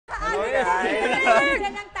Wala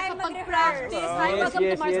nang time mag-rehearse. Hi, welcome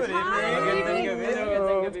to Mars Mashadow.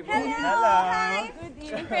 Hello. Hi. Good evening.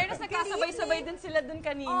 In fairness, nagkasabay-sabay din sila dun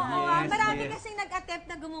kanina. Oo, marami kasing nag-attempt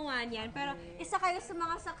na gumawa niyan, pero isa kayo sa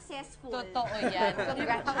mga successful. Totoo yan.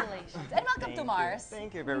 Congratulations. And welcome to Mars.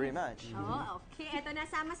 Thank you very much. Oh, okay. Ito na,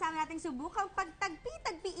 sama-sama nating subukang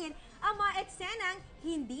pagtagpi-tagpiin ang mga eksenang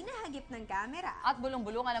hindi nahagip ng kamera. At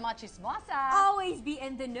bulong-bulungan ng mga chismosa. Always be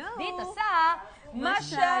in the know. Dito sa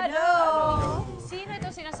Mashadow! Sino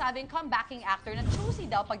itong sinasabing comebacking actor na choosy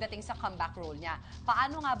daw pagdating sa comeback role niya?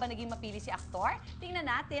 Paano nga ba naging mapili si aktor? Tingnan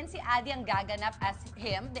natin, si Adi ang gaganap as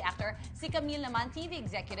him, the actor, si Camille naman, TV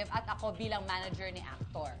executive, at ako bilang manager ni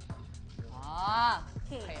actor.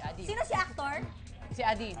 Okay, Adi. Sino si actor? Si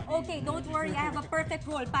Adi. Okay, don't worry. I have a perfect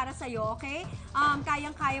role para sa'yo, okay?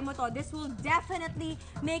 Kayang-kaya mo to. This will definitely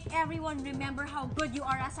make everyone remember how good you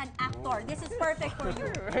are as an actor. This is perfect for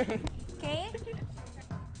you. Okay?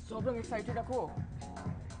 Sobrang excited ako.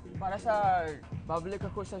 Para sa babalik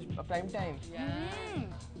ako sa prime time.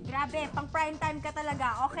 Grabe, pang prime time ka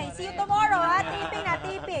talaga. Okay, see you tomorrow, ha? Taping na,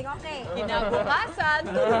 taping. Okay. Kinabukasan.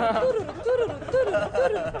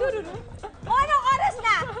 O, anong oras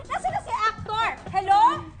na? Nasaan na si actor? Hello?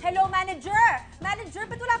 Hello, manager? Manager,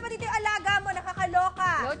 ba't wala pa dito yung alaga mo?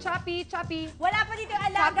 Nakakaloka. Hello, Choppy, Choppy. Wala pa dito yung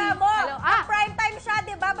alaga Choppy. mo. Hello. Pang prime time siya,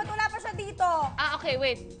 di ba? Ba't wala pa siya dito? Okay,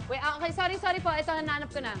 wait. Okay, sorry po. Ito, hinahanap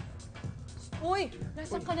ko na. Uy,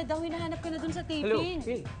 nasan ka na daw? Hinahanap ka na dun sa Hello, taping.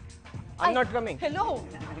 Phil. I'm not coming. Hello.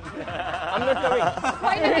 I'm not coming.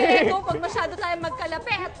 Why nag-echo pag masyado tayo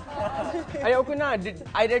magkalapit? Ayoko na.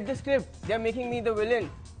 I read the script. They're making me the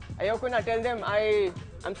villain. Ayoko na. Tell them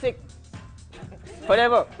I'm sick.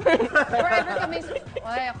 Forever. Forever kami.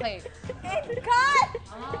 Okay. And cut!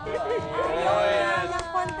 Ayaw ng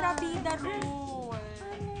kontrabida rule.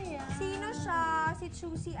 Sino siya? Si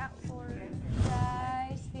Choosy actor.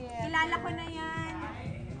 Guys, yeah. Kilala ko na yan.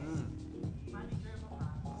 Okay.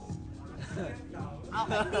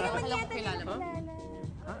 Hindi naman Alam ko yata kilala mo. kilala.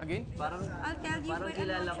 Again? I'll tell you, but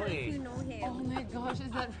I'm not sure if you know him. Oh my gosh, is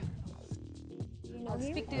that... You know I'll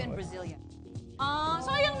him? speak to you in Brazilian.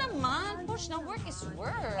 Sayang naman. Push na work is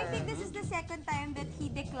work. I think this is the second time that he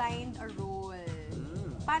declined a role.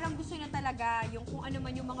 Parang gusto niya talaga yung kung ano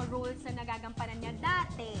man yung mga roles na nagagampanan niya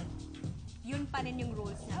dati. Yun pa rin yung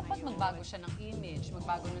roles niya. Dapat magbago siya ng image,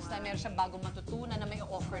 magbago ng style. Meron siya bagong matutunan na may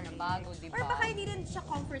offer na bago, di ba? Or baka hindi rin siya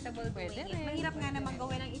comfortable Pwede doing it. rin. Mahirap nga naman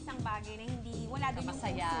gawin ang isang bagay na hindi, wala doon yung puso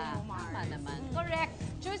Masaya. mo, Mars. Tama naman. Correct.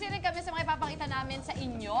 Choosy rin kami sa mga ipapakita namin sa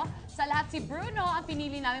inyo. Sa lahat, si Bruno ang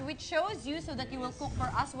pinili namin. We chose you so that you will cook for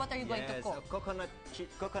us. What are you going to Yes, cook? coconut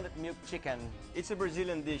milk chicken. It's a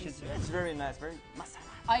Brazilian dish. It's very nice, very masala.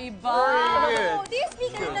 Ay ba? Very good. Do you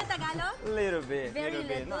speak a little Tagalog? Little bit, Very little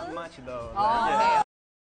bit. little? Not much though. Okay.